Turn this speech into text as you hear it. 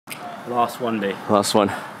Last one, D. Last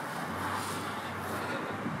one.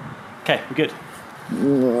 Okay, we're good.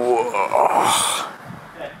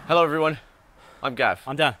 Hello everyone, I'm Gav.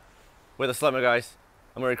 I'm Dan. We're the SlOwMO guys,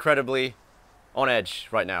 and we're incredibly on edge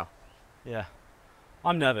right now. Yeah.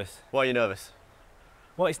 I'm nervous. Why are you nervous?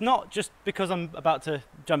 Well, it's not just because I'm about to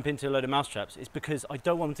jump into a load of mousetraps, it's because I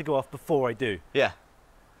don't want them to go off before I do. Yeah.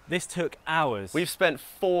 This took hours. We've spent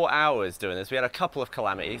 4 hours doing this. We had a couple of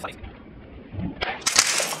calamities.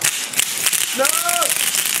 No!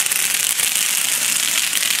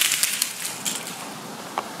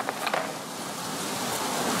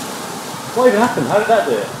 What even happened? How did that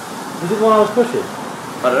do it? Was it the one I was pushing?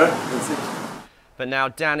 I don't know. But now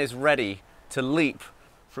Dan is ready to leap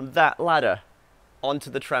from that ladder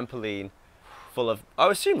onto the trampoline full of, I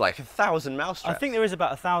would assume, like 1,000 mousetraps. I think there is about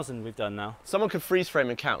 1,000 we've done now. Someone could freeze frame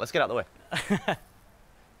and count. Let's get out of the way.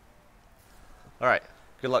 All right,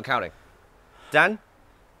 good luck counting. Dan,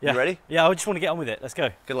 you ready? Yeah, I just want to get on with it. Let's go.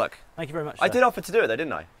 Good luck. Thank you very much. I did offer to do it though,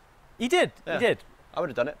 didn't I? You did, Yeah. you did. I would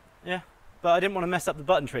have done it. Yeah, but I didn't want to mess up the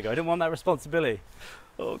button trigger. I didn't want that responsibility.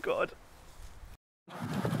 Oh God.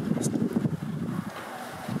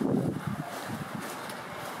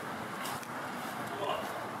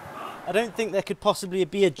 I don't think there could possibly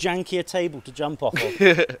be a jankier table to jump off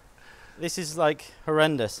of. This is like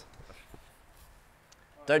horrendous.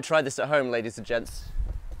 Don't try this at home, ladies and gents.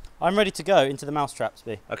 I'm ready to go into the mousetraps,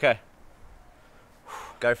 B. Okay.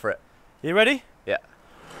 Go for it. You ready? Yeah.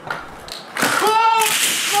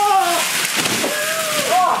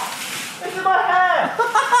 It's in my hair!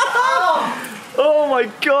 Oh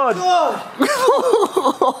my God!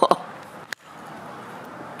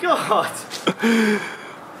 God!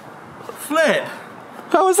 Flip!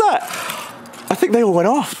 How was that? I think they all went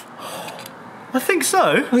off. I think so.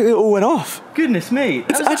 I think they all went off. Goodness me.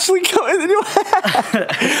 It's actually going in your hair.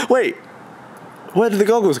 Wait, where did the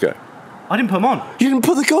goggles go? I didn't put them on. You didn't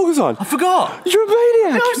put the goggles on? I forgot. You're a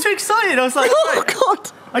maniac. I was too excited. I was like, Oh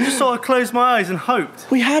God. I just sort of closed my eyes and hoped.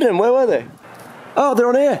 We had them, where were they? Oh, they're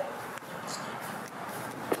on here.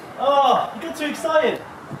 Oh, I got too excited.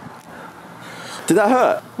 Did that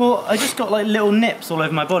hurt? Well, I just got like little nips all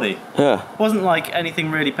over my body. Yeah. It wasn't like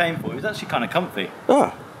anything really painful. It was actually kind of comfy.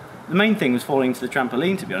 Oh. The main thing was falling into the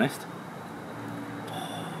trampoline, to be honest.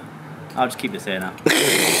 I'll just keep this here now.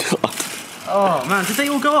 Oh man, did they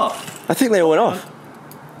all go off? I think they all went off.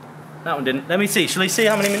 That one didn't. Let me see. Shall I see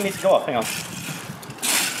how many need to go off? Hang on.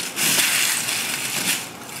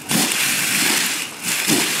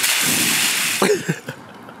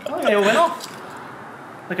 Oh, they all went off.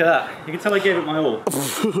 Look at that. You can tell I gave it my all.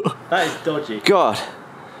 That is dodgy. God.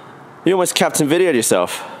 You almost Captain Video'd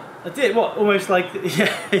yourself. I did. What? Almost like,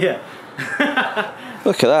 yeah.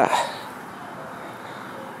 Look at that.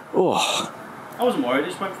 Oh. I wasn't worried. I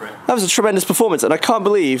just went for it. That was a tremendous performance, and I can't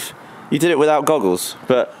believe you did it without goggles,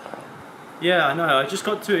 but... Yeah, I know. I just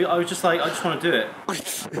got to. I was just like, I just want to do it.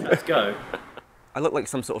 Let's go. I look like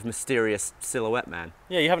some sort of mysterious silhouette man.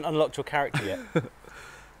 Yeah, you haven't unlocked your character yet.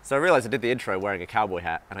 So I realised I did the intro wearing a cowboy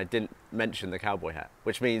hat, and I didn't mention the cowboy hat,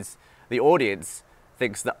 which means the audience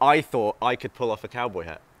thinks that I thought I could pull off a cowboy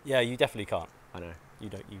hat. Yeah, you definitely can't. I know. You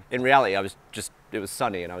don't. You. In reality, it was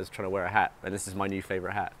sunny, and I was trying to wear a hat, and this is my new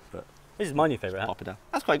favourite hat, but... This is my new favourite hat. Pop it down.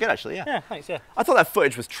 That's quite good, actually, yeah. Yeah, thanks, yeah. I thought that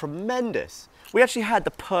footage was tremendous. We actually had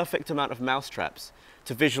the perfect amount of mousetraps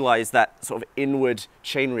to visualise that sort of inward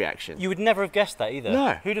chain reaction. You would never have guessed that either.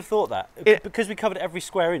 No. Who'd have thought that? Because we covered every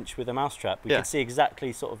square inch with a mousetrap, we could see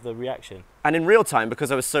exactly sort of the reaction. And in real time,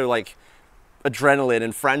 because I was so like adrenaline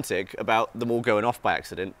and frantic about them all going off by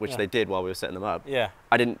accident, which they did while we were setting them up,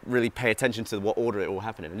 I didn't really pay attention to what order it all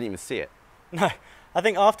happened in. I didn't even see it. No. I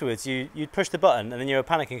think afterwards you'd push the button and then you were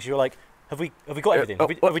panicking because you were like, have we got everything?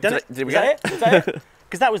 Have we done it? Did we get it? Was that it?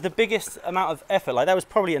 Because that was the biggest amount of effort. Like that was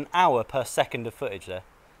probably an hour per second of footage there.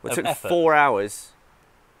 It took 4 hours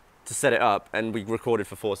to set it up, and we recorded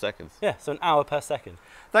for 4 seconds. Yeah, so an hour per second.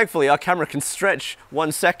 Thankfully, our camera can stretch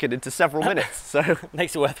 1 second into several minutes, so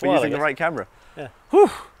makes it worthwhile. We're using the right camera. Yeah.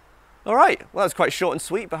 Whew. All right. Well, that was quite short and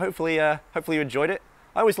sweet, but hopefully you enjoyed it.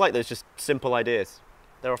 I always like those just simple ideas.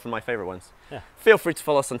 They're often my favourite ones. Yeah. Feel free to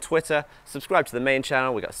follow us on Twitter, subscribe to the main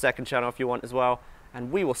channel. We've got a second channel if you want as well.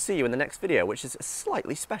 And we will see you in the next video, which is a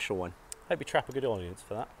slightly special one. Hope you trap a good audience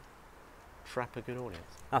for that. Trap a good audience.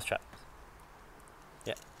 Mousetrap.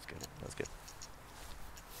 Yeah. That's good. That's good.